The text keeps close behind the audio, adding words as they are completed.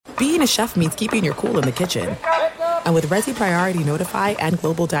being a chef means keeping your cool in the kitchen. And with Resi Priority Notify and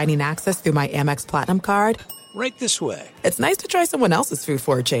Global Dining Access through my Amex Platinum card, right this way. It's nice to try someone else's food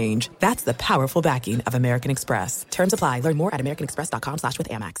for a change. That's the powerful backing of American Express. Terms apply. Learn more at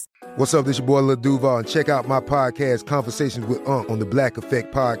americanexpress.com/withAmex. What's up? This your boy Lil Duval, and check out my podcast, Conversations with Unc, on the Black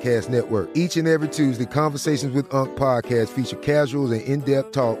Effect Podcast Network. Each and every Tuesday, Conversations with Unc podcast feature casual and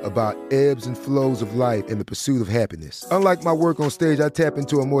in-depth talk about ebbs and flows of life and the pursuit of happiness. Unlike my work on stage, I tap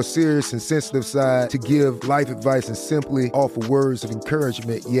into a more serious and sensitive side to give life advice and simply offer words of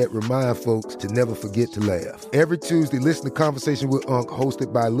encouragement, yet remind folks to never forget to laugh. Every Tuesday, listen to Conversation with Unc,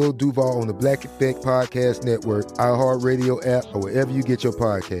 hosted by Lil Duval on the Black Effect Podcast Network, iHeartRadio app, or wherever you get your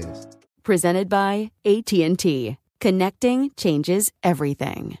podcasts. Presented by AT&T. Connecting changes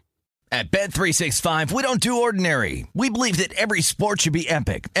everything. At Bet365, we don't do ordinary. We believe that every sport should be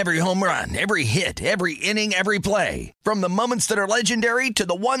epic. Every home run, every hit, every inning, every play. From the moments that are legendary to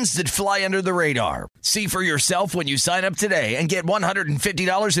the ones that fly under the radar. See for yourself when you sign up today and get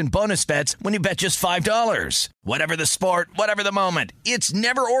 $150 in bonus bets when you bet just $5. Whatever the sport, whatever the moment, it's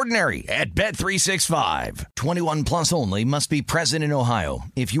never ordinary at Bet365. 21 plus only. Must be present in Ohio.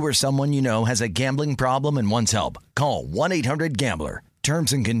 If you or someone you know has a gambling problem and wants help, call 1-800-GAMBLER.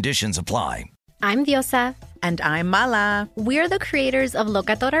 Terms and conditions apply. I'm Diosa. And I'm Mala. We're the creators of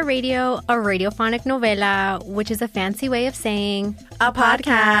Locatora Radio, a radiophonic novela, which is a fancy way of saying a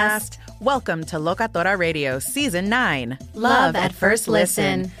podcast. Welcome to Locatora Radio Season 9. Love at First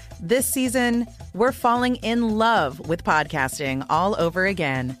Listen. This season, we're falling in love with podcasting all over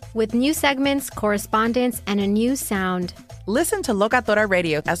again. With new segments, correspondence, and a new sound. Listen to Locatora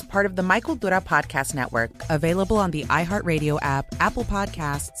Radio as part of the My Cultura Podcast Network. Available on the iHeartRadio app, Apple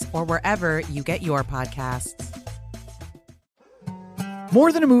Podcasts, or wherever you get your podcasts.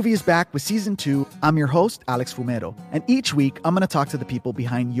 More Than a Movie is back with Season 2. I'm your host, Alex Fumero. And each week, I'm going to talk to the people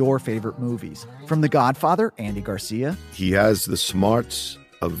behind your favorite movies. From The Godfather, Andy Garcia. He has the smarts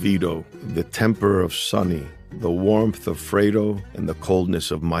of Vito, the temper of Sonny, the warmth of Fredo, and the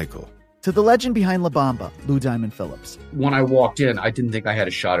coldness of Michael. To the legend behind La Bamba, Lou Diamond Phillips. When I walked in, I didn't think I had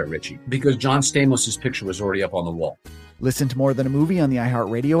a shot at Richie because John Stamos' picture was already up on the wall. Listen to More Than a Movie on the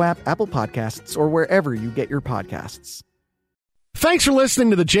iHeartRadio app, Apple Podcasts, or wherever you get your podcasts. Thanks for listening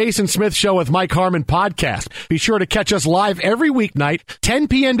to the Jason Smith Show with Mike Harmon podcast. Be sure to catch us live every weeknight, 10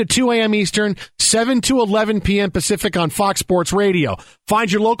 p.m. to 2 a.m. Eastern, 7 to 11 p.m. Pacific on Fox Sports Radio.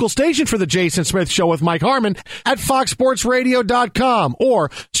 Find your local station for the Jason Smith Show with Mike Harmon at foxsportsradio.com or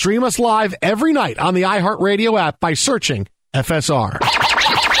stream us live every night on the iHeartRadio app by searching FSR. Now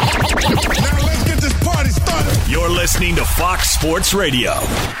let's get this party started. You're listening to Fox Sports Radio.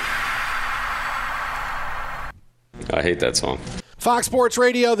 I hate that song. Fox Sports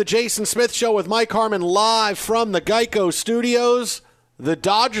Radio, the Jason Smith Show with Mike Harmon live from the Geico Studios. The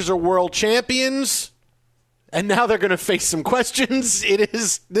Dodgers are world champions, and now they're going to face some questions.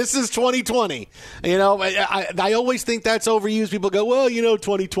 This is 2020. You know, I always think that's overused. People go, well,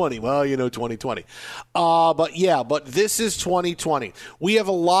 2020. Well, 2020. But this is 2020. We have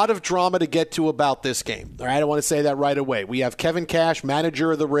a lot of drama to get to about this game. All right, I want to say that right away. We have Kevin Cash,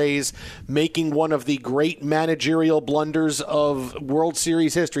 manager of the Rays, making one of the great managerial blunders of World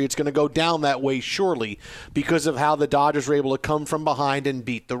Series history. It's going to go down that way, surely, because of how the Dodgers were able to come from behind and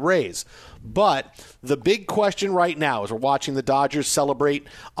beat the Rays. But the big question right now is we're watching the Dodgers celebrate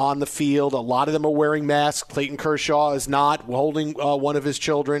on the field. A lot of them are wearing masks. Clayton Kershaw is not, holding one of his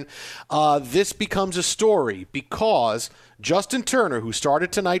children. This becomes a story because Justin Turner, who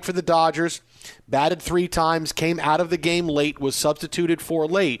started tonight for the Dodgers, batted 3 times, came out of the game late, was substituted for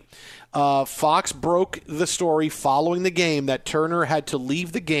late. Fox broke the story following the game that Turner had to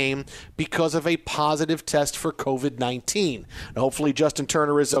leave the game because of a positive test for COVID-19. Now, hopefully Justin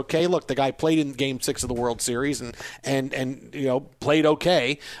Turner is okay. Look, the guy played in Game 6 of the World Series and played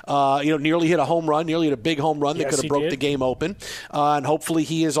okay. Nearly hit a home run, nearly hit a big home run that could have broke the game open. And hopefully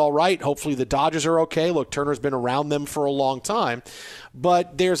he is all right. Hopefully the Dodgers are okay. Look, Turner's been around them for a long time.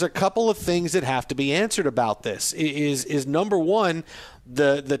 But there's a couple of things that have to be answered about this. Is number one,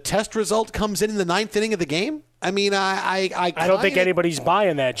 the test result comes in the 9th inning of the game? I mean, I don't think anybody's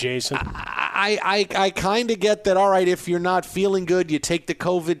buying that, Jason. I kind of get that, all right, if you're not feeling good, you take the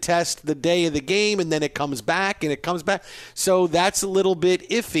COVID test the day of the game, and then it comes back, and it comes back. So that's a little bit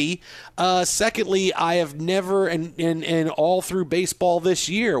iffy. Secondly, I have never, and all through baseball this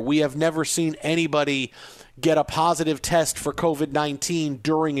year, we have never seen anybody get a positive test for COVID-19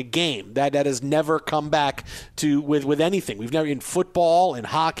 during a game. That has never come back to with anything. We've never, in football, in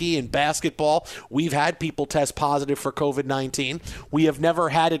hockey, in basketball, we've had people test positive for COVID-19. We have never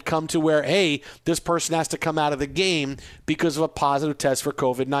had it come to where, hey, this person has to come out of the game because of a positive test for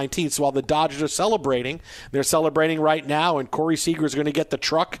COVID-19. So while the Dodgers are celebrating, they're celebrating right now, and Corey Seager is going to get the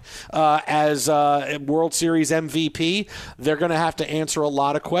truck as World Series MVP. They're going to have to answer a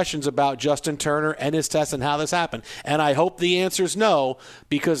lot of questions about Justin Turner and his test and how this happened. And I hope the answer is no,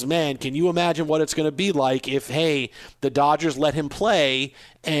 because, man, can you imagine what it's going to be like if, hey, the Dodgers let him play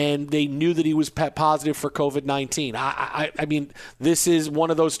and they knew that he was positive for COVID-19. I mean, this is one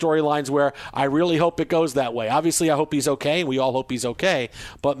of those storylines where I really hope it goes that way. Obviously, I hope he's okay, and we all hope he's okay.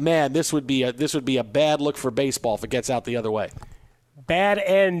 But, man, this would be a bad look for baseball if it gets out the other way. Bad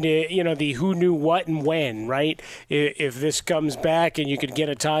end, the who knew what and when, right? If this comes back and you could get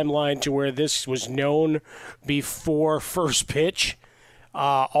a timeline to where this was known before first pitch,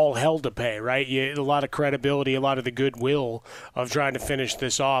 all hell to pay, right? A lot of credibility, a lot of the goodwill of trying to finish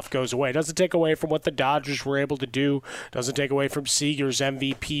this off goes away. It doesn't take away from what the Dodgers were able to do. It doesn't take away from Seager's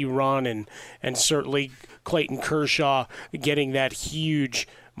MVP run and certainly Clayton Kershaw getting that huge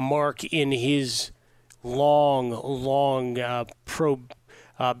mark in his long pro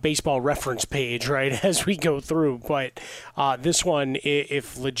baseball reference page, right, as we go through. But this one,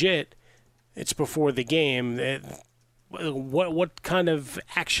 if legit, it's before the game. What kind of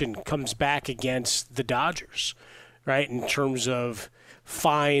action comes back against the Dodgers, right, in terms of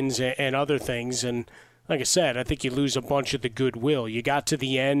fines and other things? And like I said, I think you lose a bunch of the goodwill. You got to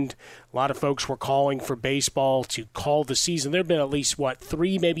the end. A lot of folks were calling for baseball to call the season. There have been at least,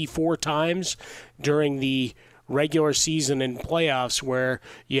 3, maybe 4 times during the regular season and playoffs where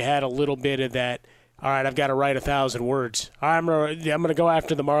you had a little bit of that, all right, I've got to write 1,000 words. I'm going to go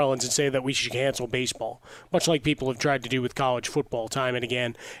after the Marlins and say that we should cancel baseball, much like people have tried to do with college football time and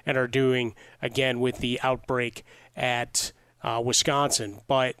again and are doing again with the outbreak at Wisconsin.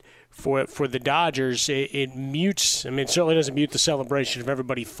 But for the Dodgers, it mutes. I mean, it certainly doesn't mute the celebration of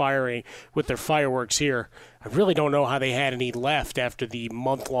everybody firing with their fireworks here. I really don't know how they had any left after the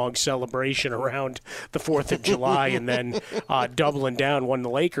month-long celebration around the 4th of July and then doubling down when the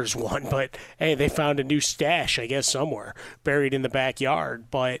Lakers won. But, hey, they found a new stash, I guess, somewhere buried in the backyard.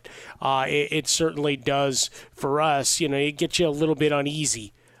 But it certainly does for us. It gets you a little bit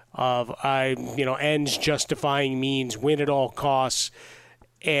uneasy of, ends justifying means, win at all costs.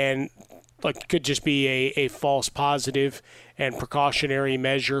 And it could just be a false positive and precautionary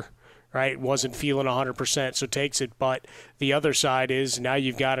measure, right? Wasn't feeling 100%, so takes it. But the other side is now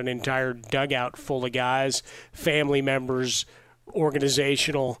you've got an entire dugout full of guys, family members,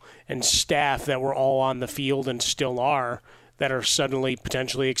 organizational, and staff that were all on the field and still are, that are suddenly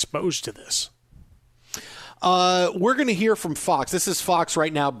potentially exposed to this. We're going to hear from Fox. This is Fox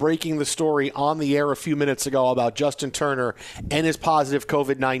right now breaking the story on the air a few minutes ago about Justin Turner and his positive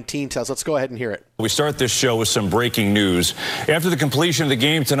COVID-19 test. Let's go ahead and hear it. We start this show with some breaking news. After the completion of the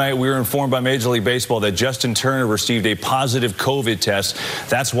game tonight, we were informed by Major League Baseball that Justin Turner received a positive COVID test.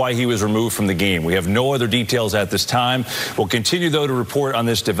 That's why he was removed from the game. We have no other details at this time. We'll continue, though, to report on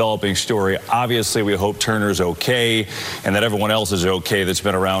this developing story. Obviously, we hope Turner's okay and that everyone else is okay that's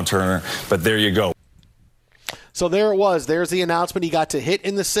been around Turner. But there you go. So there it was. There's the announcement. He got to hit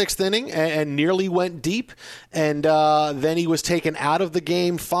in the 6th inning and nearly went deep, and then he was taken out of the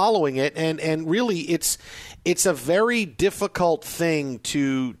game following it. And really, it's a very difficult thing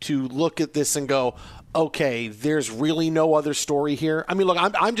to look at this and go, okay, there's really no other story here. I mean, look,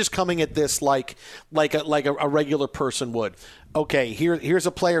 I'm just coming at this like a regular person would. Okay, here's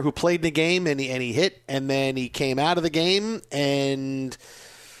a player who played the game and he hit, and then he came out of the game, and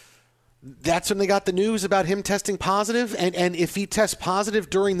that's when they got the news about him testing positive. And if he tests positive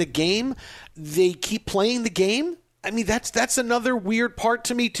during the game, they keep playing the game. I mean, that's another weird part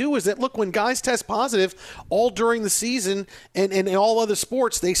to me, too, is that, look, when guys test positive all during the season and in all other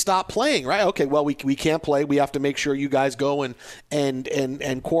sports, they stop playing, right? Okay, well, we can't play. We have to make sure you guys go and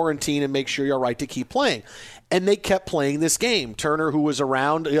quarantine and make sure you're all right to keep playing. And they kept playing this game. Turner, who was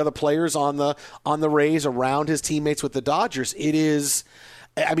around the other players on the Rays, around his teammates with the Dodgers,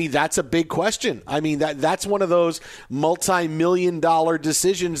 that's a big question. I mean, that's one of those multi-million-dollar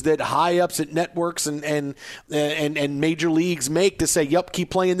decisions that high-ups at networks and major leagues make to say, yep, keep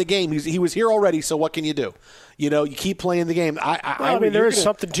playing the game. He was here already, so what can you do? You keep playing the game. There is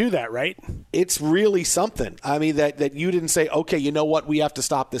something to that, right? It's really something. I mean, that you didn't say, okay, you know what, we have to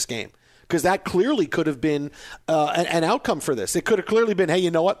stop this game. because that clearly could have been an outcome for this. It could have clearly been, hey,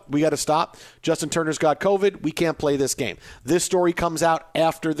 you know what? We got to stop. Justin Turner's got COVID. We can't play this game. This story comes out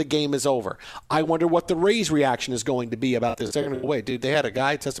after the game is over. I wonder what the Rays' reaction is going to be about this. They're going to go, wait, dude, they had a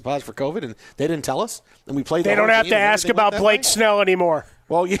guy tested positive for COVID and they didn't tell us? And we played. They don't have to ask about Blake Snell anymore.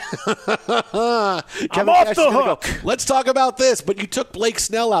 Well, yeah. I'm off the hook. Go, let's talk about this. But you took Blake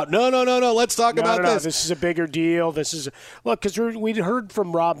Snell out. No. Let's talk about this. This is a bigger deal. Look, because we'd heard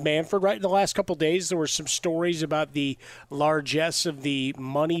from Rob Manfred right in the last couple of days. There were some stories about the largesse of the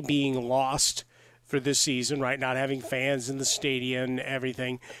money being lost for this season, right? Not having fans in the stadium,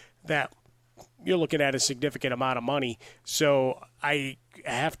 everything. That you're looking at a significant amount of money. So I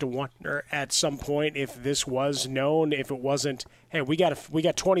have to wonder at some point if this was known, if it wasn't, hey, we got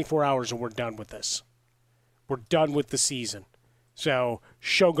 24 hours and we're done with this. We're done with the season. So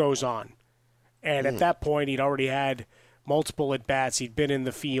show goes on. And at that point, he'd already had multiple at-bats. He'd been in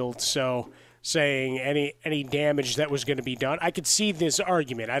the field. So saying any damage that was going to be done, I could see this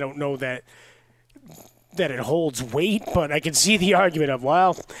argument. I don't know that it holds weight, but I can see the argument of,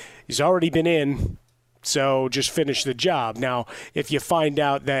 well, he's already been in, so just finish the job. Now, if you find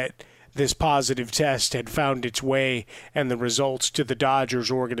out that this positive test had found its way and the results to the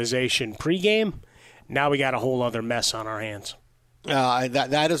Dodgers organization pregame, now we got a whole other mess on our hands.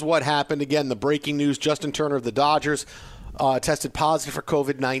 That is what happened. Again, the breaking news, Justin Turner of the Dodgers tested positive for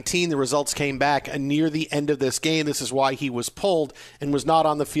COVID-19. The results came back near the end of this game. This is why he was pulled and was not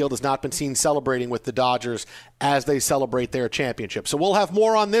on the field, has not been seen celebrating with the Dodgers as they celebrate their championship. So we'll have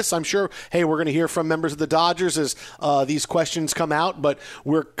more on this. I'm sure, hey, we're going to hear from members of the Dodgers as these questions come out, but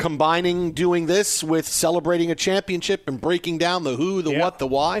we're combining doing this with celebrating a championship and breaking down the who, the what, the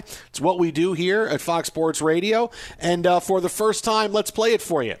why. It's what we do here at Fox Sports Radio. And for the first time, let's play it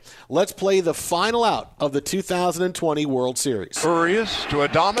for you. Let's play the final out of the 2020 World Series. Urias to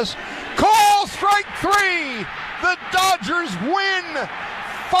Adames. Call strike three. The Dodgers win.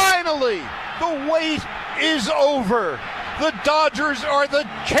 Finally, the wait is over. The Dodgers are the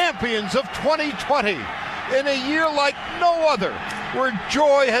champions of 2020 in a year like no other, where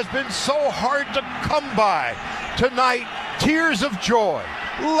joy has been so hard to come by. Tonight, tears of joy.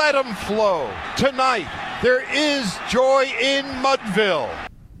 Let them flow. Tonight, there is joy in Mudville.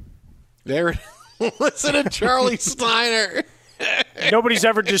 There, listen to Charlie Steiner. Nobody's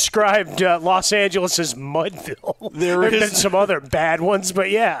ever described Los Angeles as Mudville. There have been some other bad ones, but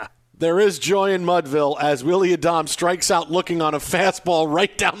yeah. There is joy in Mudville as Willy Adames strikes out looking on a fastball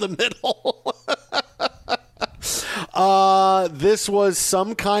right down the middle. This was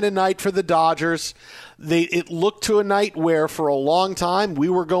some kind of night for the Dodgers. It looked to a night where for a long time we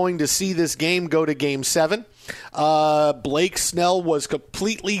were going to see this game go to Game 7. Blake Snell was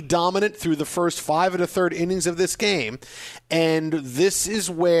completely dominant through the first 5 1/3 innings of this game. And this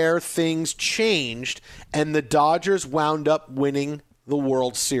is where things changed, and the Dodgers wound up winning the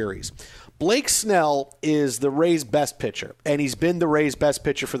World Series. Blake Snell is the Rays' best pitcher, and he's been the Rays' best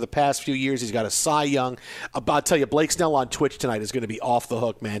pitcher for the past few years. He's got a Cy Young. I'll tell you, Blake Snell on Twitch tonight is going to be off the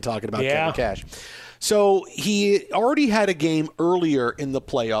hook, man, talking about Kevin Cash. So he already had a game earlier in the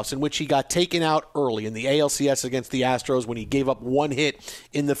playoffs in which he got taken out early in the ALCS against the Astros when he gave up one hit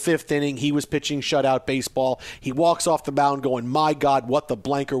in the 5th inning. He was pitching shutout baseball. He walks off the mound going, my God, what the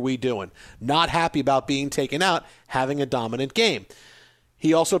blank are we doing? Not happy about being taken out, having a dominant game.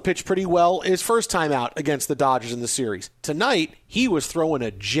 He also pitched pretty well his first time out against the Dodgers in the series. Tonight, he was throwing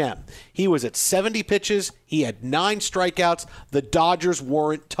a gem. He was at 70 pitches. He had 9 strikeouts. The Dodgers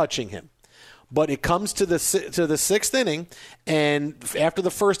weren't touching him. But it comes to the 6th inning, and after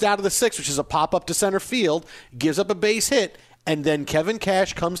the first out of the 6th, which is a pop-up to center field, gives up a base hit, and then Kevin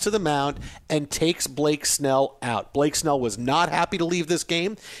Cash comes to the mound and takes Blake Snell out. Blake Snell was not happy to leave this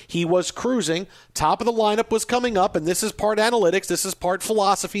game. He was cruising. Top of the lineup was coming up, and this is part analytics. This is part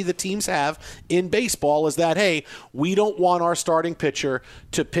philosophy the teams have in baseball is that, hey, we don't want our starting pitcher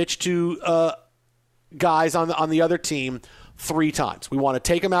to pitch to guys on the other team 3 times. We want to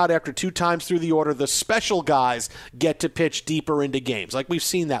take them out after 2 times through the order. The special guys get to pitch deeper into games. Like we've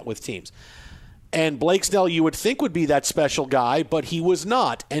seen that with teams. And Blake Snell, you would think, would be that special guy, but he was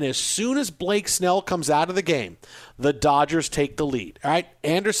not. And as soon as Blake Snell comes out of the game, the Dodgers take the lead. All right,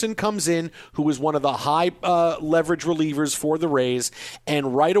 Anderson comes in, who is one of the high leverage relievers for the Rays,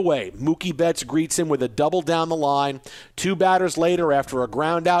 and right away, Mookie Betts greets him with a double down the line. 2 batters later, after a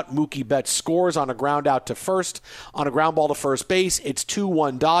ground out, Mookie Betts scores on a ground out to first, on a ground ball to first base. It's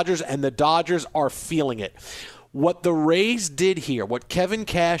 2-1 Dodgers, and the Dodgers are feeling it. What the Rays did here, what Kevin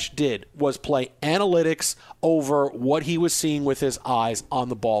Cash did, was play analytics over what he was seeing with his eyes on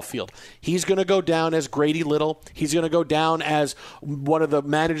the ball field. He's going to go down as Grady Little. He's going to go down as one of the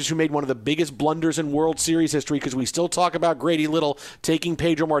managers who made one of the biggest blunders in World Series history, because we still talk about Grady Little taking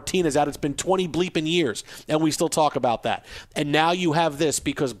Pedro Martinez out. It's been 20 bleeping years, and we still talk about that. And now you have this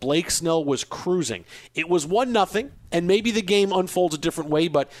because Blake Snell was cruising. It was 1-0. And maybe the game unfolds a different way,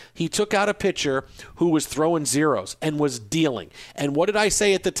 but he took out a pitcher who was throwing zeros and was dealing. And what did I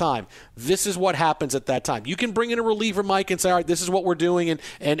say at the time? This is what happens at that time. You can bring in a reliever, Mike, and say, all right, this is what we're doing, and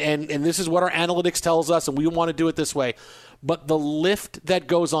this is what our analytics tells us, and we want to do it this way. But the lift that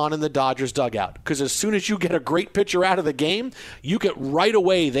goes on in the Dodgers dugout, because as soon as you get a great pitcher out of the game, you get right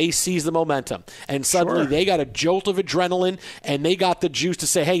away, they seize the momentum. And suddenly they got a jolt of adrenaline, and they got the juice to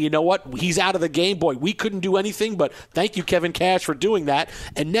say, hey, you know what? He's out of the game. Boy, we couldn't do anything, but thank you, Kevin Cash, for doing that.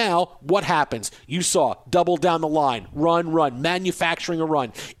 And now what happens? You saw double down the line, run, manufacturing a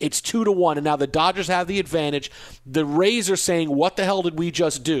run. It's 2-1, and now the Dodgers have the advantage. The Rays are saying, what the hell did we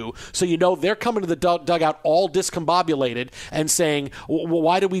just do? So you know they're coming to the dugout all discombobulated and saying, well,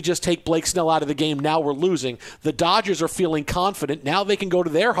 why did we just take Blake Snell out of the game? Now we're losing. The Dodgers are feeling confident. Now they can go to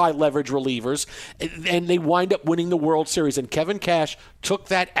their high-leverage relievers, and they wind up winning the World Series. And Kevin Cash took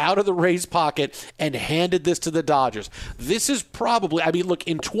that out of the Rays' pocket and handed this to the Dodgers. This is probably, look,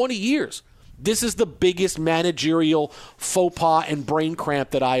 in 20 years, this is the biggest managerial faux pas and brain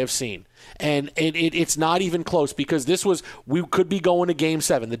cramp that I have seen. And it's not even close, because we could be going to Game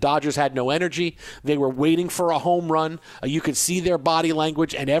 7. The Dodgers had no energy. They were waiting for a home run. You could see their body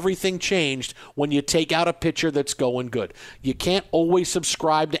language, and everything changed when you take out a pitcher that's going good. You can't always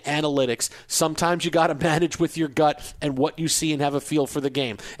subscribe to analytics. Sometimes you got to manage with your gut and what you see and have a feel for the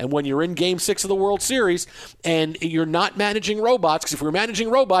game. And when you're in Game 6 of the World Series and you're not managing robots, because if we were managing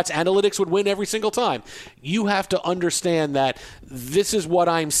robots, analytics would win every single time. You have to understand that this is what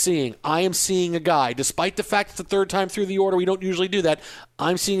I'm seeing. I am seeing a guy, despite the fact it's the third time through the order, we don't usually do that,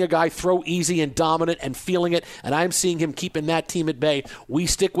 I'm seeing a guy throw easy and dominant and feeling it, and I'm seeing him keeping that team at bay. We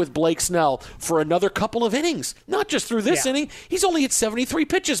stick with Blake Snell for another couple of innings, not just through this inning. He's only at 73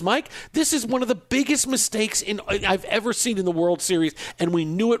 pitches, Mike. This is one of the biggest mistakes I've ever seen in the World Series, and we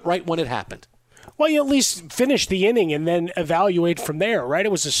knew it right when it happened. Well, you at least finish the inning and then evaluate from there, right?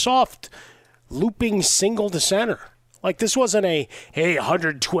 It was a soft looping single to center. Like, this wasn't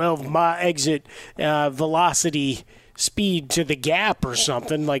 112 exit velocity speed to the gap or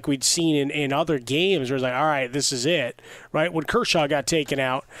something like we'd seen in other games where it's like, all right, this is it, right? When Kershaw got taken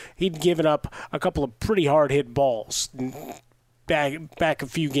out, he'd given up a couple of pretty hard-hit balls back a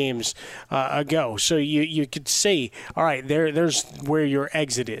few games ago. So you could say, all right, there's where your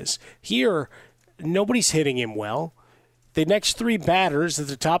exit is. Here, nobody's hitting him well. The next three batters at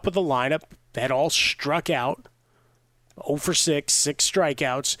the top of the lineup had all struck out. 0 for 6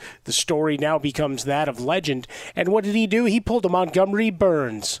 strikeouts. The story now becomes that of Legend. And what did he do? He pulled a Montgomery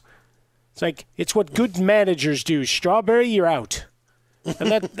Burns. It's like, it's what good managers do. Strawberry, you're out.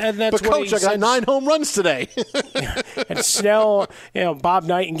 And that's but Coach, I got 9 home runs today. And Snell, Bob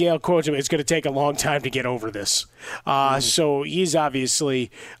Nightingale quotes him, it's going to take a long time to get over this. So he's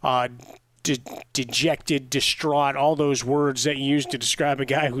obviously dejected, distraught, all those words that you use to describe a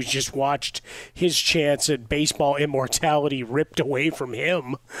guy who's just watched his chance at baseball immortality ripped away from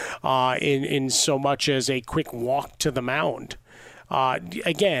him in so much as a quick walk to the mound.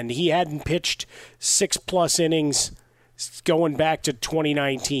 Again, he hadn't pitched 6+ innings going back to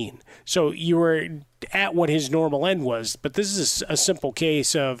 2019. So you were at what his normal end was, but this is a simple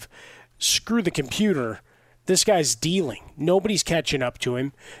case of screw the computer. This guy's dealing. Nobody's catching up to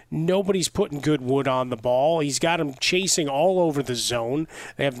him. Nobody's putting good wood on the ball. He's got him chasing all over the zone.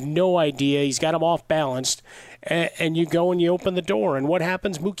 They have no idea. He's got him off balanced. And you go and you open the door. And what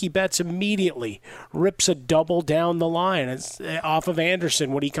happens? Mookie Betts immediately rips a double down the line. It's off of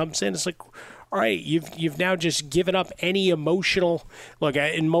Anderson when he comes in. It's like, all right, you've now just given up any emotional look.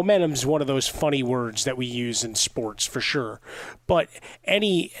 And momentum's one of those funny words that we use in sports for sure. But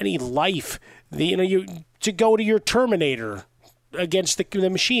any life, to go to your Terminator against the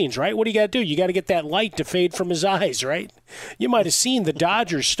machines, right? What do you got to do? You got to get that light to fade from his eyes, right? You might have seen the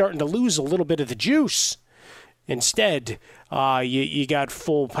Dodgers starting to lose a little bit of the juice. Instead, you got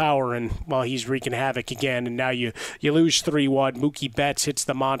full power, and he's wreaking havoc again. And now you lose 3-1. Mookie Betts hits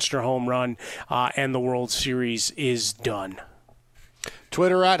the monster home run, and the World Series is done.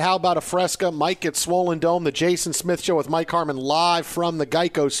 Twitter at How About a Fresca. Mike gets Swollen Dome. The Jason Smith Show with Mike Harmon live from the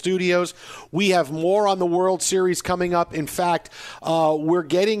Geico Studios. We have more on the World Series coming up. In fact, we're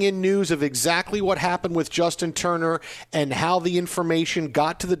getting in news of exactly what happened with Justin Turner and how the information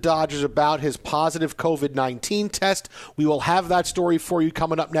got to the Dodgers about his positive COVID-19 test. We will have that story for you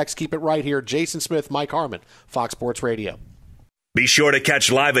coming up next. Keep it right here. Jason Smith, Mike Harmon, Fox Sports Radio. Be sure to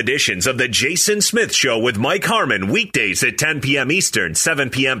catch live editions of The Jason Smith Show with Mike Harmon weekdays at 10 p.m. Eastern, 7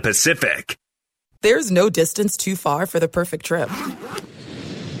 p.m. Pacific. There's no distance too far for the perfect trip.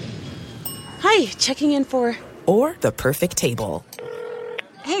 Hi, checking in for... Or the perfect table.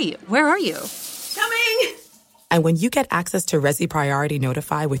 Hey, where are you? Coming! And when you get access to Resi Priority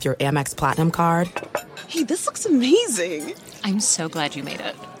Notify with your Amex Platinum card... Hey, this looks amazing! I'm so glad you made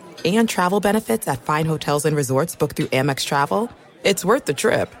it. And travel benefits at fine hotels and resorts booked through Amex Travel... It's worth the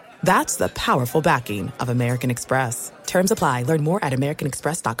trip. That's the powerful backing of American Express. Terms apply. Learn more at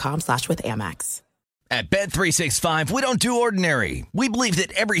americanexpress.com/withAmex. At Bet365, we don't do ordinary. We believe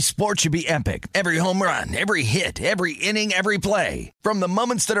that every sport should be epic. Every home run, every hit, every inning, every play. From the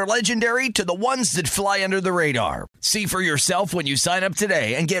moments that are legendary to the ones that fly under the radar. See for yourself when you sign up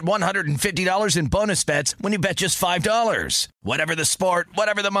today and get $150 in bonus bets when you bet just $5. Whatever the sport,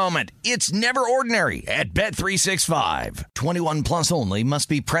 whatever the moment, it's never ordinary at Bet365. 21 plus only. Must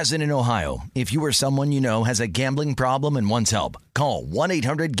be present in Ohio. If you or someone you know has a gambling problem and wants help, call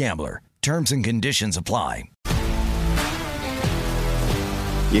 1-800-GAMBLER. Terms and conditions apply.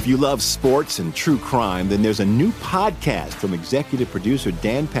 If you love sports and true crime, then there's a new podcast from executive producer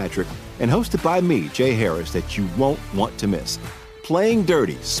Dan Patrick and hosted by me, Jay Harris, that you won't want to miss. Playing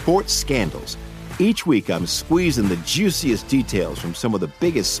Dirty: Sports Scandals. Each week, I'm squeezing the juiciest details from some of the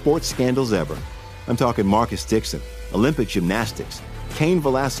biggest sports scandals ever. I'm talking Marcus Dixon, Olympic gymnastics, Cain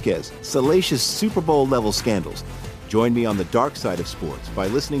Velasquez, salacious Super Bowl-level scandals. Join me on the dark side of sports by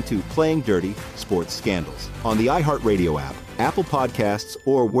listening to Playing Dirty: Sports Scandals on the iHeartRadio app, Apple Podcasts,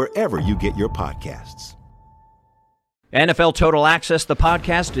 or wherever you get your podcasts. NFL Total Access, the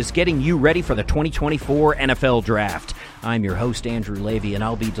podcast, is getting you ready for the 2024 NFL Draft. I'm your host, Andrew Levy, and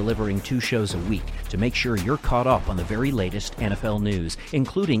I'll be delivering 2 shows a week to make sure you're caught up on the very latest NFL news,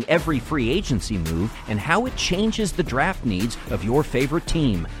 including every free agency move and how it changes the draft needs of your favorite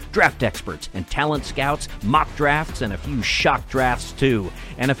team. Draft experts and talent scouts, mock drafts, and a few shock drafts, too.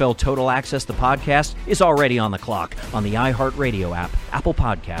 NFL Total Access, the podcast, is already on the clock on the iHeartRadio app, Apple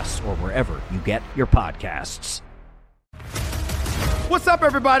Podcasts, or wherever you get your podcasts. What's up,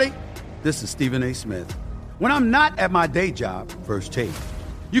 everybody? This is Stephen A. Smith. When I'm not at my day job, First Take,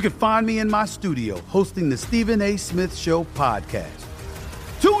 you can find me in my studio hosting the Stephen A. Smith Show podcast.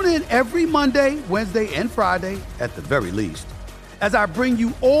 Tune in every Monday, Wednesday, and Friday, at the very least, as I bring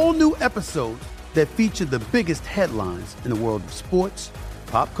you all new episodes that feature the biggest headlines in the world of sports,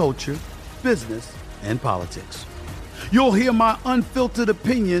 pop culture, business, and politics. You'll hear my unfiltered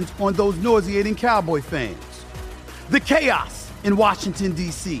opinions on those nauseating Cowboy fans, the chaos in Washington,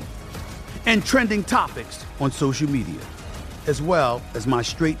 D.C., and trending topics on social media, as well as my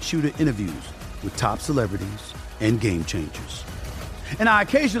straight shooter interviews with top celebrities and game changers. And I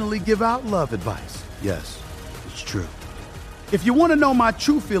occasionally give out love advice. Yes, it's true. If you want to know my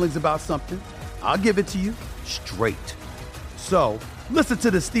true feelings about something, I'll give it to you straight. So listen to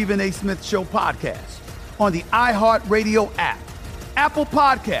the Stephen A. Smith Show podcast on the iHeartRadio app, Apple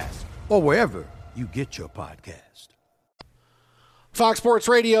Podcasts, or wherever you get your podcast. Fox Sports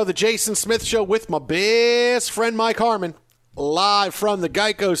Radio, the Jason Smith Show with my best friend Mike Harmon, live from the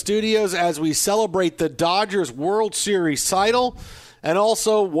Geico Studios as we celebrate the Dodgers World Series title and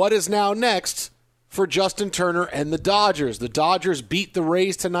also what is now next for Justin Turner and the Dodgers. The Dodgers beat the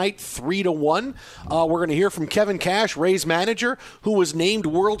Rays tonight 3-1. We're going to hear from Kevin Cash, Rays manager, who was named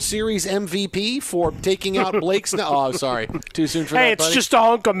World Series MVP for taking out Blake Snell. Oh, sorry. Too soon for that, Hey, it's buddy? just a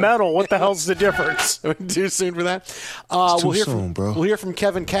hunk of metal. What the hell's the difference? Too soon for that? Too soon, bro. We'll hear from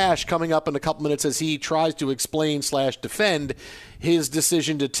Kevin Cash coming up in a couple minutes as he tries to explain/defend his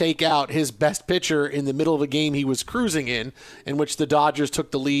decision to take out his best pitcher in the middle of a game he was cruising in which the Dodgers took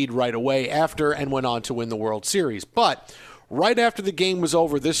the lead right away after and went on to win the World Series. But right after the game was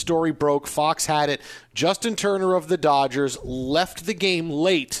over, this story broke. Fox had it. Justin Turner of the Dodgers left the game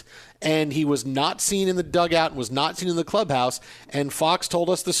late, and he was not seen in the dugout and was not seen in the clubhouse. And Fox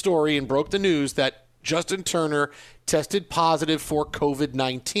told us the story and broke the news that Justin Turner tested positive for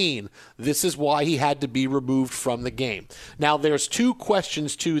COVID-19. This is why he had to be removed from the game. Now, there's two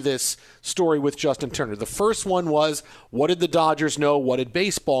questions to this story with Justin Turner. The first one was, what did the Dodgers know? What did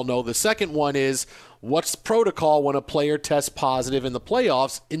baseball know? The second one is, what's the protocol when a player tests positive in the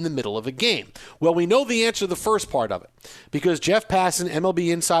playoffs in the middle of a game? Well, we know the answer to the first part of it because Jeff Passan, MLB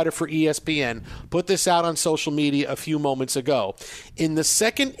insider for ESPN, put this out on social media a few moments ago. In the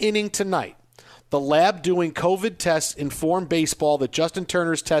second inning tonight, the lab doing COVID tests informed baseball that Justin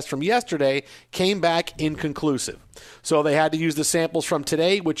Turner's test from yesterday came back inconclusive. So they had to use the samples from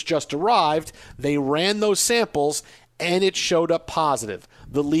today, which just arrived. They ran those samples, and it showed up positive.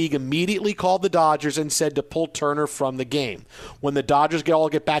 The league immediately called the Dodgers and said to pull Turner from the game. When the Dodgers all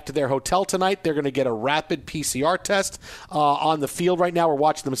get back to their hotel tonight, they're going to get a rapid PCR test on the field right now. We're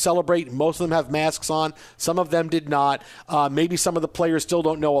watching them celebrate. Most of them have masks on. Some of them did not. Maybe some of the players still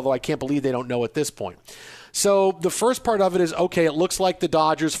don't know, although I can't believe they don't know at this point. So the first part of it is, okay, it looks like the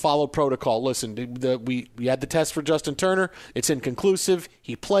Dodgers followed protocol. Listen, we had the test for Justin Turner. It's inconclusive.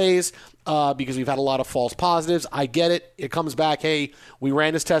 He plays because we've had a lot of false positives. I get it. It comes back, hey, we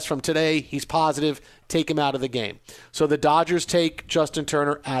ran his test from today. He's positive. Take him out of the game. So the Dodgers take Justin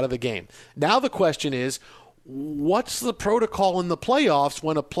Turner out of the game. Now the question is, what's the protocol in the playoffs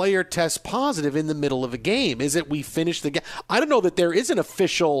when a player tests positive in the middle of a game? Is it we finish the game? I don't know that there is an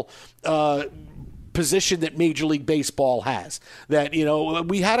official position that Major League Baseball has. That, you know,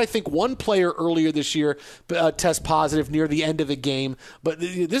 we had, I think, one player earlier this year test positive near the end of a game, but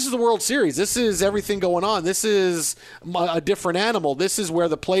this is the World Series. This is everything going on. This is a different animal. This is where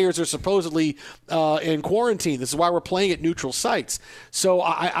the players are supposedly in quarantine. This is why we're playing at neutral sites. So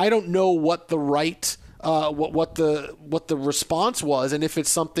I don't know what the right what the response was, and if it's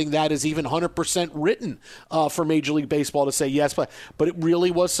something that is even 100% written for Major League Baseball to say yes. But it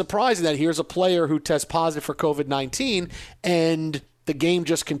really was surprising that here's a player who tests positive for COVID-19, and the game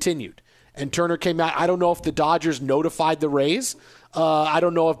just continued. And Turner came out. I don't know if the Dodgers notified the Rays. I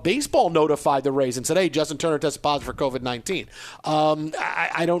don't know if baseball notified the Rays and said, hey, Justin Turner tested positive for COVID-19.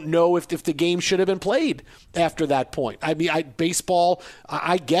 I don't know if the game should have been played after that point. I mean, baseball,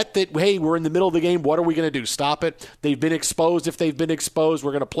 I get that, hey, we're in the middle of the game. What are we going to do? Stop it? They've been exposed. If they've been exposed,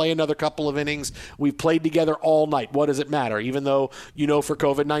 we're going to play another couple of innings. We've played together all night. What does it matter? Even though, you know, for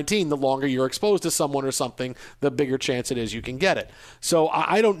COVID-19, the longer you're exposed to someone or something, the bigger chance it is you can get it. So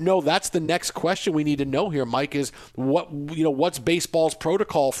I don't know. That's the next question we need to know here, Mike, is what's baseball's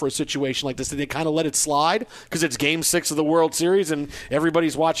protocol for a situation like this? Did they kind of let it slide because it's Game 6 of the World Series and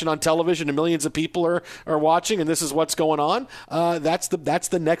everybody's watching on television and millions of people are watching and this is what's going on? That's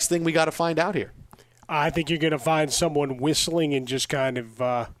the next thing we got to find out here. I think you're going to find someone whistling and just kind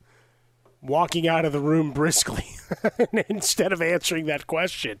of walking out of the room briskly instead of answering that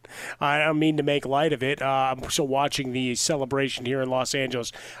question. I don't mean to make light of it. I'm still watching the celebration here in Los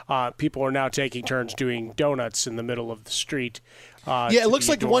Angeles. People are now taking turns doing donuts in the middle of the street. It looks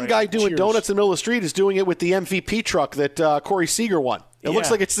like one guy doing donuts in the middle of the street is doing it with the MVP truck that Corey Seager won. It looks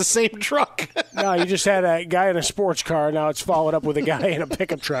like it's the same truck. No, you just had a guy in a sports car. Now it's followed up with a guy in a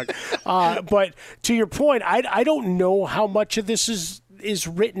pickup truck. But to your point, I don't know how much of this is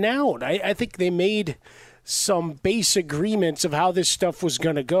written out. I think they made some base agreements of how this stuff was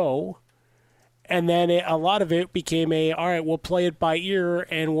going to go. And then a lot of it became all right, we'll play it by ear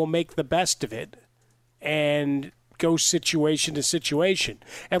and we'll make the best of it. And go situation to situation.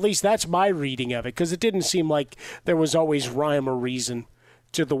 At least that's my reading of it, because it didn't seem like there was always rhyme or reason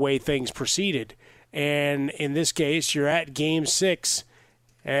to the way things proceeded. And in this case, you're at Game 6,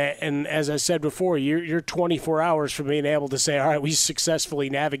 and as I said before, you're 24 hours from being able to say, all right, we successfully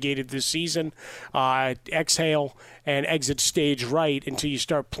navigated this season, exhale and exit stage right until you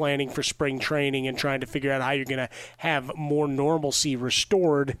start planning for spring training and trying to figure out how you're going to have more normalcy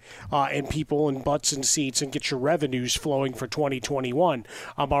restored and people and butts and seats and get your revenues flowing for 2021.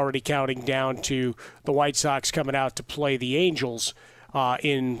 I'm already counting down to the White Sox coming out to play the Angels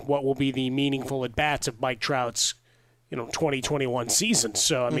in what will be the meaningful at-bats of Mike Trout's 2021 season.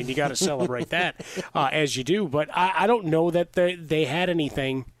 So, I mean, you got to celebrate that as you do. But I don't know that they had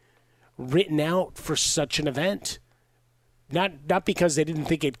anything written out for such an event. Not because they didn't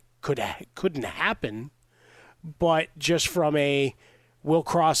think it couldn't happen, but just from we'll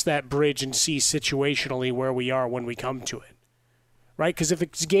cross that bridge and see situationally where we are when we come to it. Right? Because if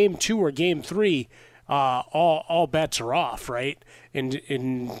it's Game 2 or Game 3, all bets are off, right? And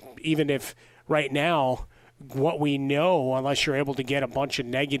even if right now what we know, unless you're able to get a bunch of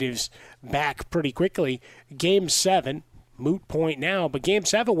negatives back pretty quickly, Game 7, moot point now, but Game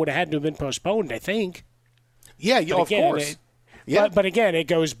 7 would have had to have been postponed, I think. Yeah, of course. But again, it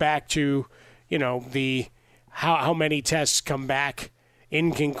goes back to, how many tests come back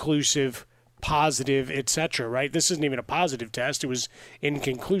inconclusive, positive, etc., right? This isn't even a positive test. It was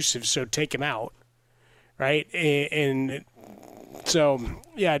inconclusive, so take him out, right? And so,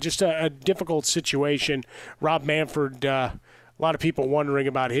 yeah, just a difficult situation. Rob Manfred, a lot of people wondering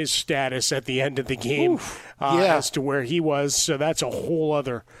about his status at the end of the game as to where he was. So that's a whole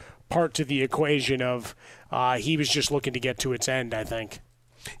other part to the equation of he was just looking to get to its end, I think.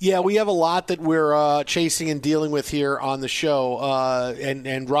 Yeah, we have a lot that we're chasing and dealing with here on the show.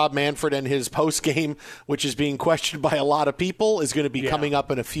 And Rob Manfred and his post-game, which is being questioned by a lot of people, is going to be coming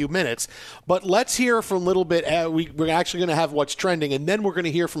up in a few minutes. But let's hear from a little bit. We're actually going to have what's trending, and then we're going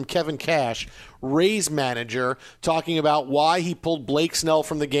to hear from Kevin Cash, Rays manager, talking about why he pulled Blake Snell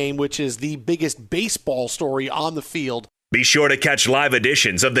from the game, which is the biggest baseball story on the field. Be sure to catch live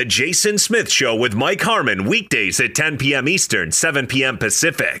editions of The Jason Smith Show with Mike Harmon weekdays at 10 p.m. Eastern, 7 p.m.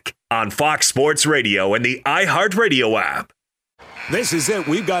 Pacific on Fox Sports Radio and the iHeartRadio app. This is it.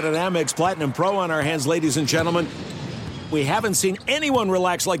 We've got an Amex Platinum Pro on our hands, ladies and gentlemen. We haven't seen anyone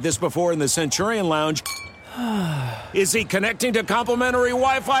relax like this before in the Centurion Lounge. Is he connecting to complimentary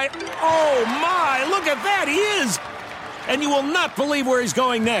Wi-Fi? Oh, my. Look at that. He is. And you will not believe where he's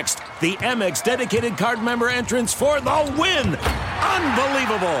going next. The Amex dedicated card member entrance for the win.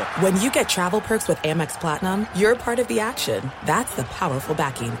 Unbelievable. When you get travel perks with Amex Platinum, you're part of the action. That's the powerful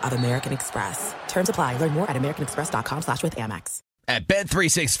backing of American Express. Terms apply. Learn more at americanexpress.com/withAmex. At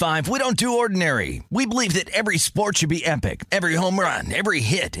Bet365, we don't do ordinary. We believe that every sport should be epic. Every home run, every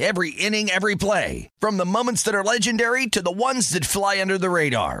hit, every inning, every play. From the moments that are legendary to the ones that fly under the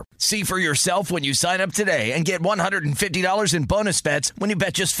radar. See for yourself when you sign up today and get $150 in bonus bets when you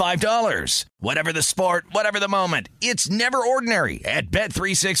bet just $5. Whatever the sport, whatever the moment, it's never ordinary at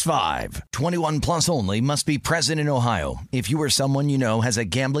Bet365. 21 plus only. Must be present in Ohio. If you or someone you know has a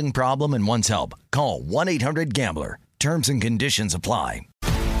gambling problem and wants help, call 1-800-GAMBLER. Terms and conditions apply.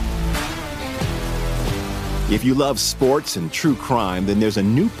 If you love sports and true crime, then there's a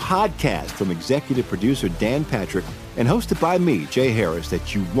new podcast from executive producer Dan Patrick and hosted by me, Jay Harris,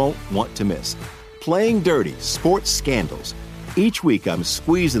 that you won't want to miss. Playing Dirty: Sports Scandals. Each week, I'm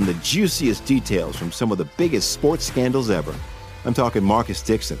squeezing the juiciest details from some of the biggest sports scandals ever. I'm talking Marcus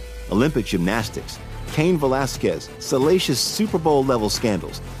Dixon, Olympic gymnastics, Cain Velasquez, salacious Super Bowl-level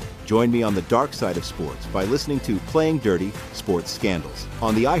scandals. Join me on the dark side of sports by listening to Playing Dirty: Sports Scandals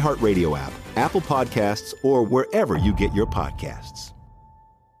on the iHeartRadio app, Apple Podcasts, or wherever you get your podcasts.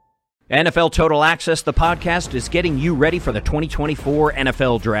 NFL Total Access, the podcast, is getting you ready for the 2024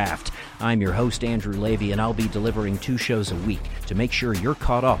 NFL Draft. I'm your host, Andrew Levy, and I'll be delivering 2 shows a week to make sure you're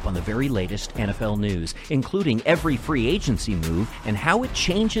caught up on the very latest NFL news, including every free agency move and how it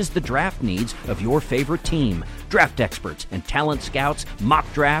changes the draft needs of your favorite team. Draft experts and talent scouts,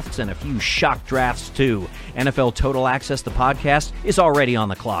 mock drafts, and a few shock drafts, too. NFL Total Access, the podcast, is already on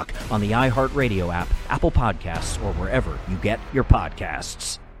the clock on the iHeartRadio app, Apple Podcasts, or wherever you get your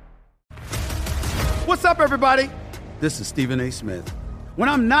podcasts. What's up, everybody? This is Stephen A. Smith. When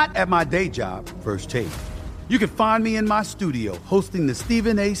I'm not at my day job, First Take, you can find me in my studio hosting the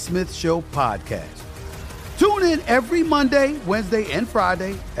Stephen A. Smith Show podcast. Tune in every Monday, Wednesday, and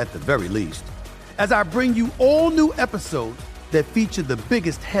Friday, at the very least, as I bring you all new episodes that feature the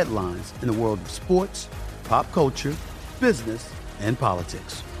biggest headlines in the world of sports, pop culture, business, and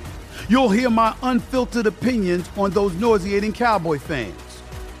politics. You'll hear my unfiltered opinions on those nauseating Cowboy fans,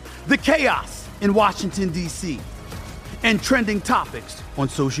 the chaos in Washington, D.C., and trending topics on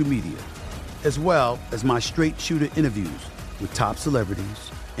social media, as well as my straight shooter interviews with top celebrities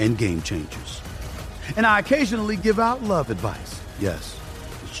and game changers. And I occasionally give out love advice. Yes,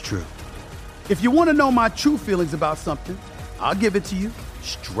 it's true. If you want to know my true feelings about something, I'll give it to you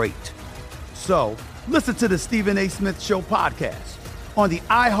straight. So listen to the Stephen A. Smith Show podcast on the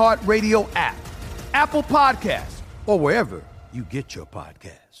iHeartRadio app, Apple Podcasts, or wherever you get your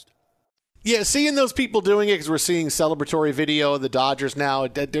podcast. Yeah, seeing those people doing it, because we're seeing celebratory video of the Dodgers now.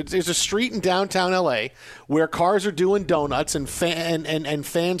 There's a street in downtown L.A. where cars are doing donuts and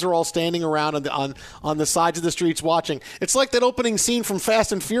fans are all standing around on the sides of the streets watching. It's like that opening scene from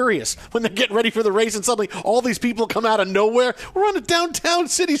Fast and Furious when they're getting ready for the race and suddenly all these people come out of nowhere. We're on a downtown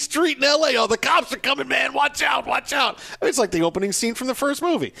city street in L.A. Oh, the cops are coming, man. Watch out, watch out. I mean, it's like the opening scene from the first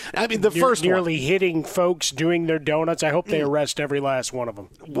movie. I mean, the first nearly one. Hitting folks doing their donuts. I hope they arrest every last one of them.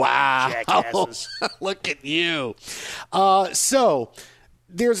 Wow. Jackasses. Look at you. So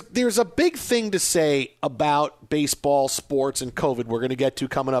There's a big thing to say about baseball, sports, and COVID we're going to get to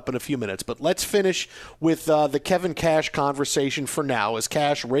coming up in a few minutes. But let's finish with the Kevin Cash conversation for now, as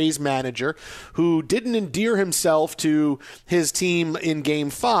Cash, Rays manager, who didn't endear himself to his team in Game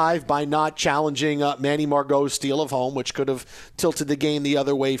 5 by not challenging Manny Margot's steal of home, which could have tilted the game the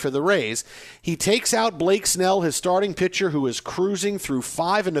other way for the Rays. He takes out Blake Snell, his starting pitcher, who is cruising through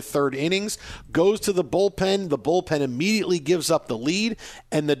 5 1/3 innings, goes to the bullpen. The bullpen immediately gives up the lead,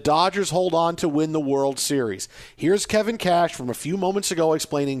 and the Dodgers hold on to win the World Series. Here's Kevin Cash from a few moments ago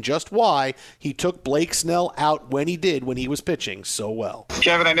explaining just why he took Blake Snell out when he did when he was pitching so well.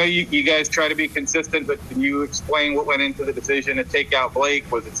 Kevin, I know you guys try to be consistent, but can you explain what went into the decision to take out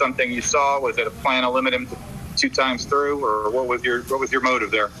Blake? Was it something you saw? Was it a plan to limit him to 2 times through, or what was your motive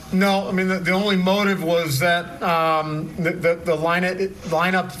there? No, I mean the only motive was that the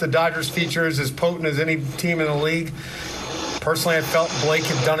lineup the Dodgers feature is as potent as any team in the league. Personally, I felt Blake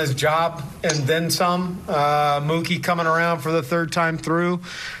had done his job and then some. Mookie coming around for the 3rd time through.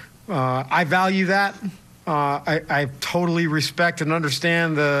 I value that. I totally respect and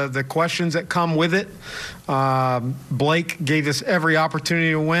understand the questions that come with it. Blake gave us every opportunity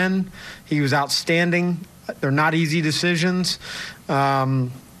to win. He was outstanding. They're not easy decisions.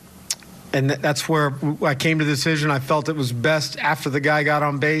 And that's where I came to the decision. I felt it was best after the guy got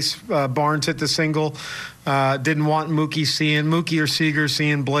on base. Barnes hit the single. Didn't want Mookie or Seager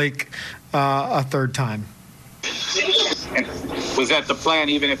seeing Blake a 3rd time. And was that the plan,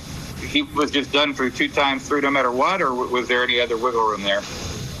 even if he was just done for 2 times through no matter what, or was there any other wiggle room there?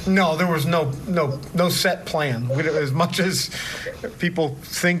 No, there was no set plan. As much as people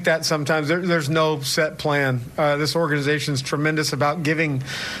think that sometimes, there's no set plan. This organization is tremendous about giving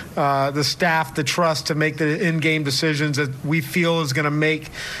the staff the trust to make the in-game decisions that we feel is going to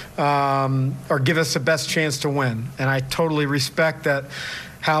make or give us the best chance to win. And I totally respect that.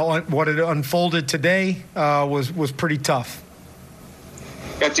 What it unfolded today was pretty tough.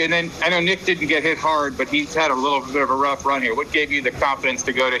 Gotcha. And then I know Nick didn't get hit hard, but he's had a little bit of a rough run here. What gave you the confidence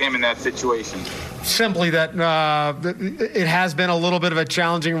to go to him in that situation? Simply that it has been a little bit of a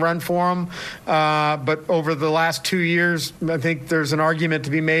challenging run for him. But over the last 2 years, I think there's an argument to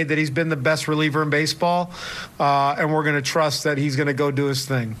be made that he's been the best reliever in baseball. And we're going to trust that he's going to go do his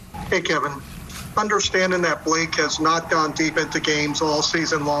thing. Hey, Kevin. Understanding that Blake has not gone deep into games all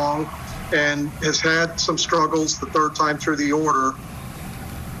season long and has had some struggles the 3rd time through the order,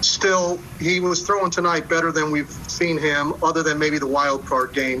 still, he was throwing tonight better than we've seen him, other than maybe the wild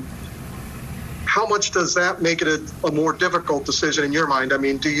card game. How much does that make it a more difficult decision in your mind? I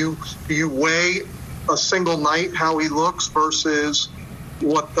mean, do you weigh a single night how he looks versus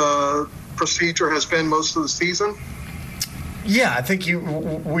what the procedure has been most of the season? Yeah, I think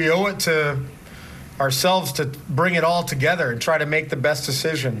we owe it to ourselves to bring it all together and try to make the best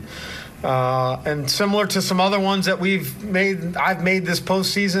decision. And similar to some other ones that I've made this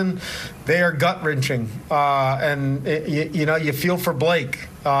postseason, they are gut-wrenching. And you feel for Blake.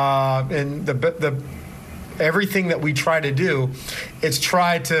 And everything that we try to do, it's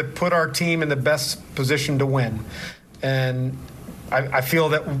try to put our team in the best position to win. And I feel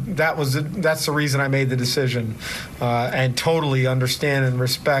that's the reason I made the decision, and totally understand and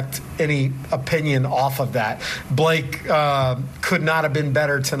respect any opinion off of that. Blake could not have been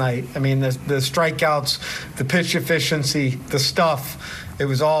better tonight. I mean, the strikeouts, the pitch efficiency, the stuff, it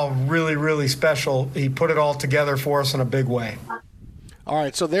was all really, really special. He put it all together for us in a big way. All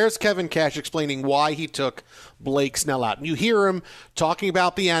right, so there's Kevin Cash explaining why he took Blake Snell out. And you hear him talking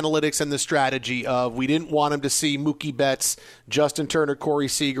about the analytics and the strategy of we didn't want him to see Mookie Betts, Justin Turner, Corey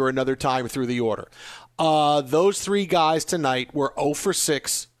Seager another time through the order. Those 3 guys tonight were 0 for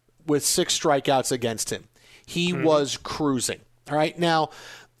 6 with 6 strikeouts against him. He was cruising. All right, now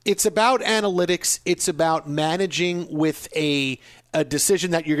it's about analytics. It's about managing with a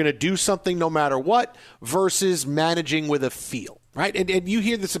decision that you're going to do something no matter what versus managing with a feel. Right, and you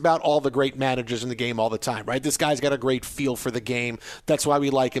hear this about all the great managers in the game all the time, right? This guy's got a great feel for the game. That's why we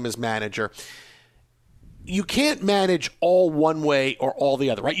like him as manager. You can't manage all one way or all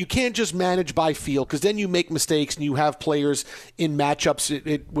the other, right? You can't just manage by feel because then you make mistakes and you have players in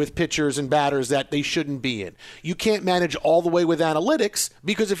matchups with pitchers and batters that they shouldn't be in. You can't manage all the way with analytics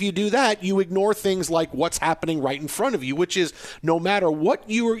because if you do that, you ignore things like what's happening right in front of you, which is no matter what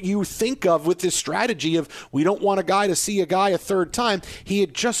you think of with this strategy of we don't want a guy to see a guy a 3rd time. He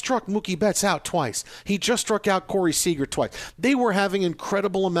had just struck Mookie Betts out twice. He just struck out Corey Seager twice. They were having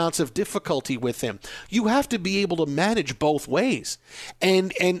incredible amounts of difficulty with him. You have to be able to manage both ways.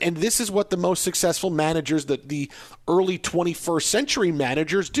 And this is what the most successful managers, the early 21st century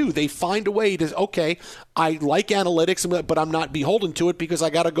managers do. They find a way to, okay, I like analytics, but I'm not beholden to it because I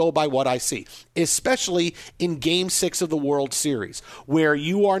got to go by what I see, especially in Game 6 of the World Series, where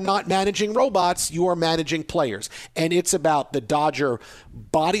you are not managing robots, you are managing players. And it's about the Dodger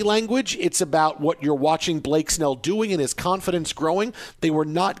body language. It's about what you're watching Blake Snell doing and his confidence growing. They were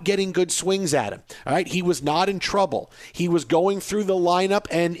not getting good swings at him. All right, he was not in trouble. He was going through the lineup,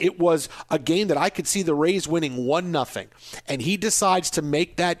 and it was a game that I could see the Rays winning 1-0. And he decides to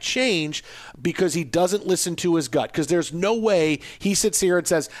make that change because he doesn't listen to his gut, because there's no way he sits here and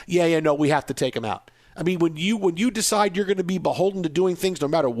says, no, we have to take him out. I mean, when you decide you're going to be beholden to doing things no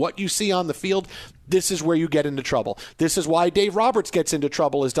matter what you see on the field, this is where you get into trouble. This is why Dave Roberts gets into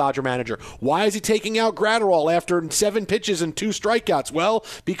trouble as Dodger manager. Why is he taking out Gratterall after 7 pitches and 2 strikeouts? Well,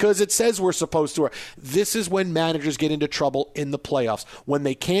 because it says we're supposed to. This is when managers get into trouble in the playoffs, when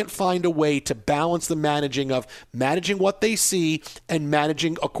they can't find a way to balance the managing what they see and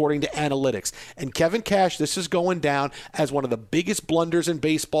managing according to analytics. And Kevin Cash, this is going down as one of the biggest blunders in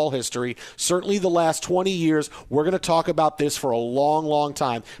baseball history, certainly the last 20 years. We're going to talk about this for a long, long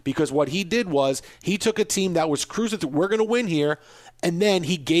time, because what he did was he took a team that was cruising through, we're going to win here, and then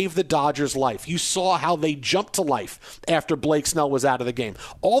he gave the Dodgers life. You saw how they jumped to life after Blake Snell was out of the game.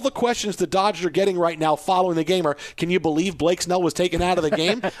 All the questions the Dodgers are getting right now following the game are, can you believe Blake Snell was taken out of the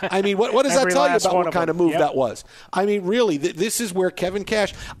game? I mean, what does that tell you about what kind of move that was? I mean, really, this is where Kevin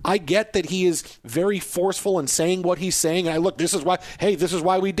Cash, I get that he is very forceful in saying what he's saying. And this is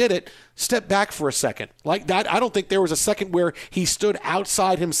why we did it. Step back for a second. Like that, I don't think there was a second where he stood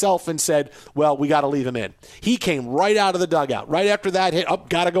outside himself and said, well, we got to leave him in. He came right out of the dugout. Right after that hit,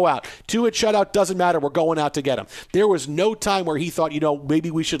 got to go out. 2-hit shutout, doesn't matter. We're going out to get him. There was no time where he thought, maybe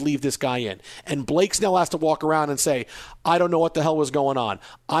we should leave this guy in. And Blake Snell has to walk around and say, I don't know what the hell was going on.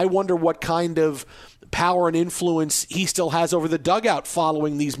 I wonder what kind of power and influence he still has over the dugout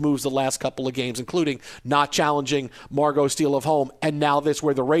following these moves the last couple of games, including not challenging Margot Steele of home. And now this,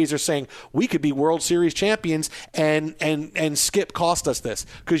 where the Rays are saying we could be World Series champions, and Skip cost us this,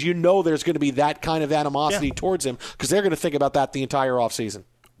 because there's going to be that kind of animosity towards him, because they're going to think about that the entire offseason.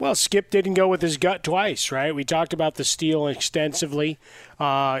 Well, Skip didn't go with his gut twice, right? We talked about the Steele extensively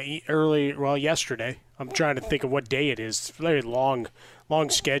yesterday. I'm trying to think of what day it is. It's a very long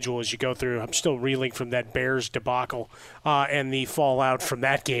schedule as you go through. I'm still reeling from that Bears debacle and the fallout from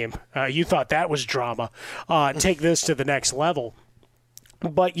that game. You thought that was drama. Take this to the next level.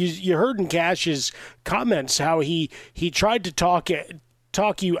 But you heard in Cash's comments how he tried to talk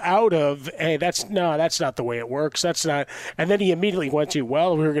you out of, hey, that's not the way it works. That's not. And then he immediately went to,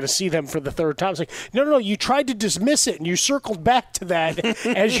 well, we were going to see them for the third time. It's like, no, you tried to dismiss it, and you circled back to that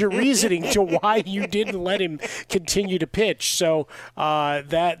as your reasoning to why you didn't let him continue to pitch. So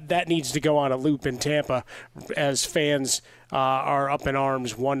that needs to go on a loop in Tampa as fans are up in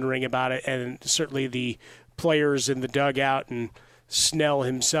arms wondering about it, and certainly the players in the dugout and Snell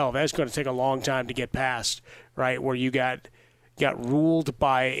himself. That's going to take a long time to get past, right, where you got ruled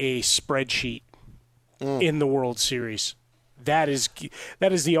by a spreadsheet in the World Series. That is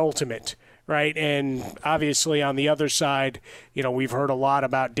the ultimate, right? And obviously on the other side, we've heard a lot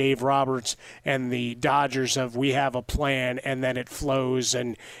about Dave Roberts and the Dodgers of, we have a plan, and then it flows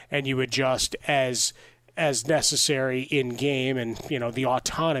and you adjust as necessary in game, and the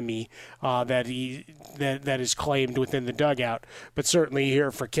autonomy that is claimed within the dugout. But certainly here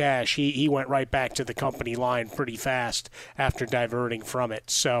for Cash, he went right back to the company line pretty fast after diverting from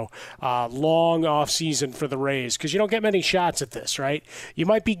it. So long off season for the Rays, because you don't get many shots at this, right? You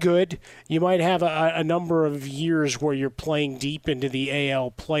might be good, you might have a number of years where you're playing deep into the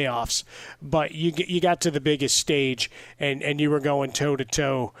AL playoffs, but you got to the biggest stage and you were going toe to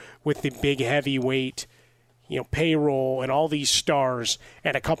toe with the big heavyweight payroll and all these stars,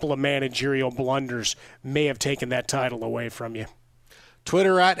 and a couple of managerial blunders may have taken that title away from you.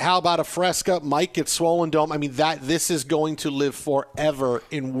 Twitter at How About a Fresca, Mike at Swollen Dome. I mean, this is going to live forever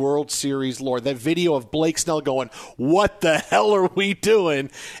in World Series lore. That video of Blake Snell going, what the hell are we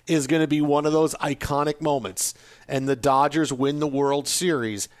doing, is going to be one of those iconic moments. And the Dodgers win the World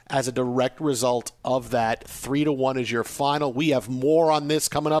Series as a direct result of that. 3-1 is your final. We have more on this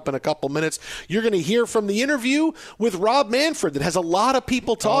coming up in a couple minutes. You're going to hear from the interview with Rob Manfred that has a lot of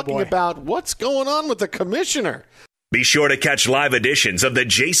people talking about what's going on with the commissioner. Be sure to catch live editions of The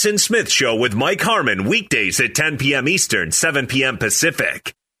Jason Smith Show with Mike Harmon weekdays at 10 p.m. Eastern, 7 p.m.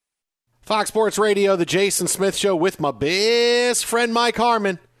 Pacific. Fox Sports Radio, The Jason Smith Show with my best friend Mike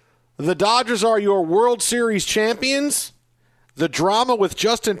Harmon. The Dodgers are your World Series champions. The drama with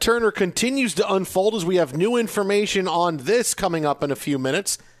Justin Turner continues to unfold as we have new information on this coming up in a few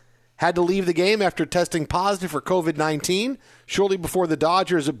minutes. Had to leave the game after testing positive for COVID-19 shortly before the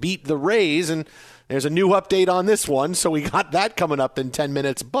Dodgers beat the Rays, and there's a new update on this one, so we got that coming up in 10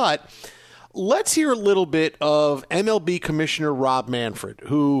 minutes. But let's hear a little bit of MLB Commissioner Rob Manfred,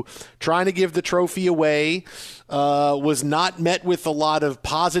 who, trying to give the trophy away, was not met with a lot of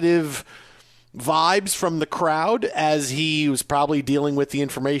positive vibes from the crowd, as he was probably dealing with the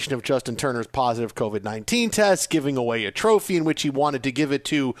information of Justin Turner's positive COVID-19 test, giving away a trophy in which he wanted to give it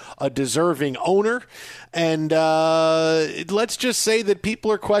to a deserving owner. And let's just say that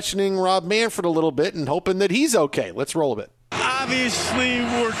people are questioning Rob Manfred a little bit and hoping that he's okay. Let's roll a bit. Obviously,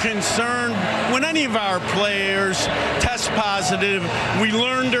 we're concerned when any of our players test positive. We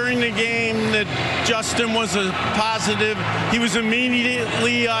learned during the game that Justin was a positive. He was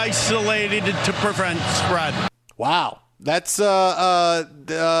immediately isolated to prevent spread. Wow. That's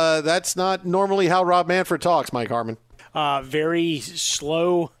not normally how Rob Manfred talks, Mike Harmon. Very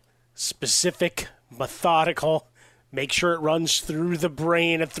slow, specific, methodical. Make sure it runs through the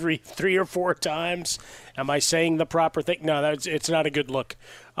brain three or four times. Am I saying the proper thing? No, it's not a good look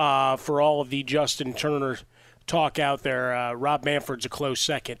for all of the Justin Turner talk out there. Rob Manfred's a close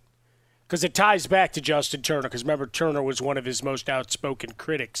second, because it ties back to Justin Turner, because remember, Turner was one of his most outspoken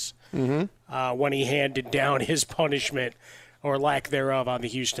critics when he handed down his punishment, or lack thereof, on the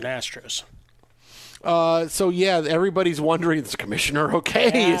Houston Astros. Everybody's wondering, is the commissioner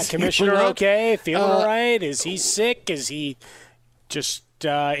okay? Yeah, commissioner okay? Feeling all right? Is he sick? Is he just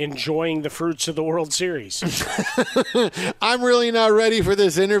enjoying the fruits of the World Series? I'm really not ready for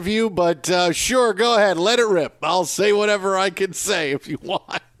this interview, but sure, go ahead. Let it rip. I'll say whatever I can say if you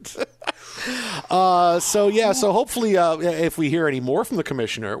want. So hopefully if we hear any more from the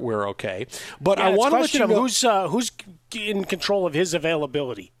commissioner, we're okay. But I want to let you know who's in control of his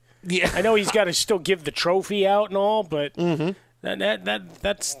availability. Yeah, I know he's got to still give the trophy out and all, but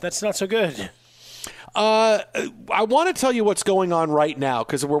that's not so good. I want to tell you what's going on right now,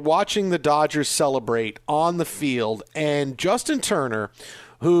 because we're watching the Dodgers celebrate on the field, and Justin Turner,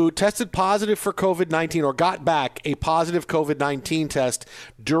 who tested positive for COVID-19 or got back a positive COVID-19 test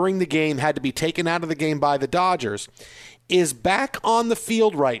during the game, had to be taken out of the game by the Dodgers, is back on the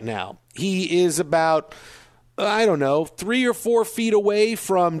field right now. He is about 3 or 4 feet away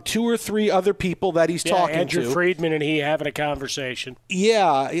from 2 or 3 other people that he's talking to. Andrew Friedman and he having a conversation.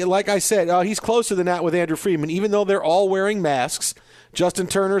 Yeah, like I said, he's closer than that with Andrew Friedman, even though they're all wearing masks. Justin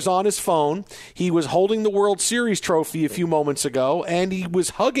Turner's on his phone. He was holding the World Series trophy a few moments ago, and he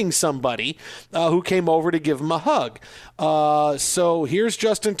was hugging somebody who came over to give him a hug. So here's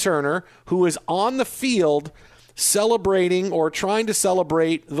Justin Turner, who is on the field celebrating or trying to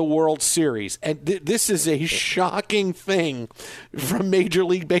celebrate the World Series. And this is a shocking thing from Major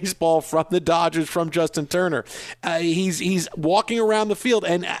League Baseball, from the Dodgers, from Justin Turner. He's walking around the field,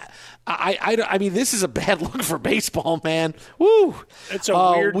 and I mean, this is a bad look for baseball, man. Woo! It's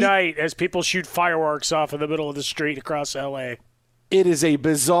a weird night as people shoot fireworks off in the middle of the street across L.A. It is a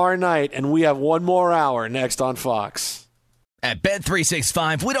bizarre night, and we have one more hour next on Fox. At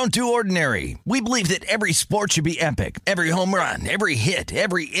Bet365, we don't do ordinary. We believe that every sport should be epic. Every home run, every hit,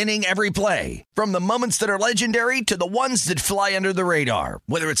 every inning, every play. From the moments that are legendary to the ones that fly under the radar.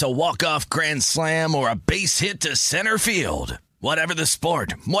 Whether it's a walk-off grand slam or a base hit to center field. Whatever the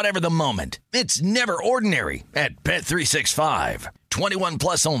sport, whatever the moment, it's never ordinary at Bet365. 21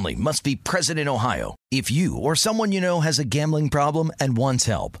 plus only. Must be present in Ohio. If you or someone you know has a gambling problem and wants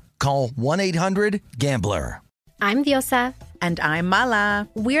help, call 1-800-GAMBLER. I'm Diosa. And I'm Mala.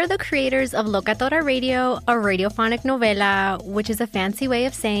 We're the creators of Locatora Radio, a radiophonic novela, which is a fancy way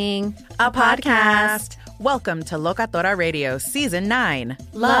of saying a podcast. Welcome to Locatora Radio Season 9.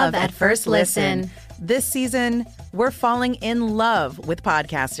 Love at First Listen. This season, we're falling in love with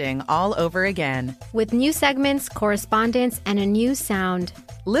podcasting all over again. With new segments, correspondence, and a new sound.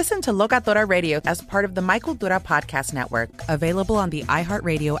 Listen to Locatora Radio as part of the My Cultura Podcast Network, available on the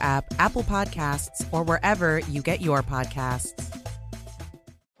iHeartRadio app, Apple Podcasts, or wherever you get your podcasts.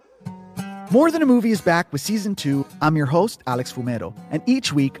 More Than a Movie is back with Season 2. I'm your host, Alex Fumero, and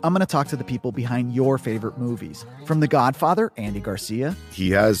each week I'm going to talk to the people behind your favorite movies. From The Godfather, Andy Garcia. He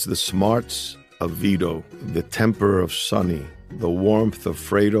has the smarts of Vito, the temper of Sonny, the warmth of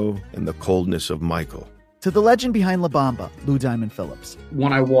Fredo, and the coldness of Michael. To the legend behind La Bamba, Lou Diamond Phillips.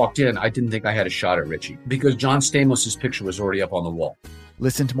 When I walked in, I didn't think I had a shot at Richie because John Stamos' picture was already up on the wall.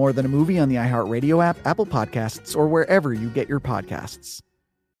 Listen to More Than a Movie on the iHeartRadio app, Apple Podcasts, or wherever you get your podcasts.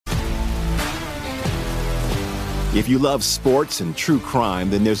 If you love sports and true crime,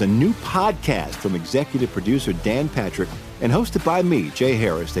 then there's a new podcast from executive producer Dan Patrick and hosted by me, Jay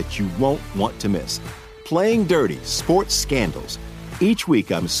Harris, that you won't want to miss. Playing Dirty: Sports Scandals. Each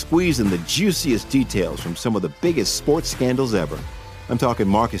week, I'm squeezing the juiciest details from some of the biggest sports scandals ever. I'm talking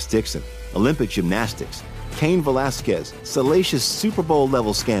Marcus Dixon, Olympic gymnastics, Cain Velasquez, salacious Super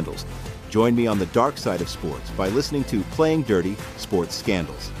Bowl-level scandals. Join me on the dark side of sports by listening to Playing Dirty: Sports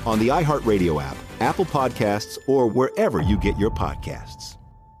Scandals on the iHeartRadio app, Apple Podcasts, or wherever you get your podcasts.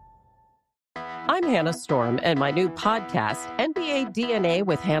 I'm Hannah Storm, and my new podcast, NBA DNA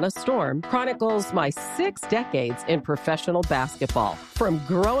with Hannah Storm, chronicles my 6 decades in professional basketball. From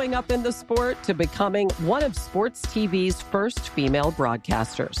growing up in the sport to becoming one of sports TV's first female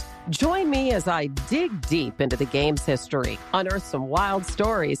broadcasters. Join me as I dig deep into the game's history, unearth some wild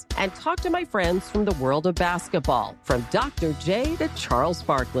stories, and talk to my friends from the world of basketball, from Dr. J to Charles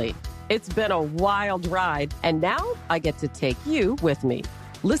Barkley. It's been a wild ride, and now I get to take you with me.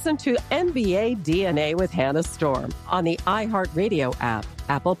 Listen to NBA DNA with Hannah Storm on the iHeartRadio app,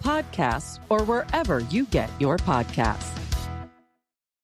 Apple Podcasts, or wherever you get your podcasts.